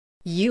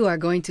You are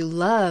going to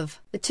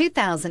love the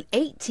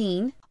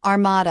 2018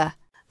 Armada.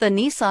 The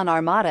Nissan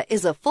Armada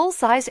is a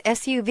full-size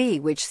SUV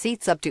which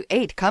seats up to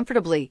 8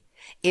 comfortably.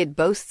 It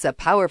boasts a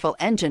powerful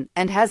engine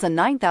and has a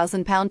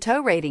 9,000-pound tow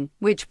rating,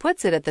 which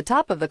puts it at the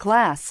top of the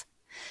class.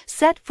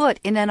 Set foot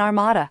in an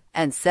Armada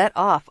and set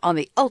off on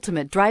the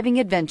ultimate driving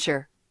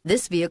adventure.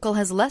 This vehicle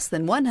has less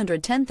than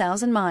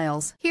 110,000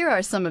 miles. Here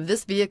are some of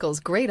this vehicle's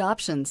great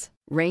options: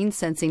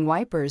 rain-sensing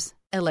wipers,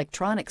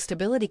 electronic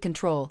stability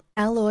control,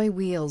 alloy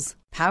wheels,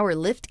 power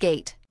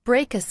liftgate,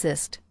 brake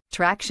assist,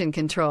 traction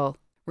control,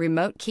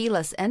 remote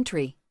keyless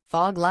entry,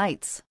 fog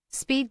lights,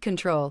 speed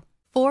control,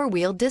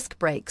 4-wheel disc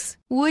brakes.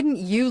 Wouldn't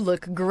you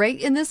look great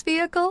in this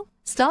vehicle?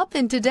 Stop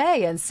in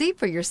today and see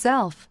for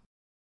yourself.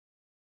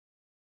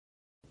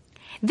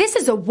 This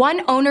is a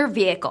one-owner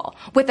vehicle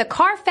with a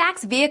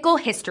Carfax Vehicle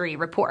History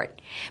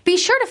Report. Be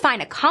sure to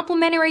find a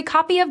complimentary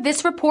copy of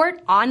this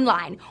report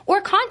online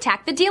or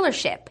contact the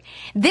dealership.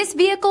 This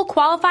vehicle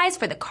qualifies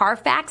for the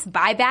Carfax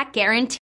Buyback Guarantee.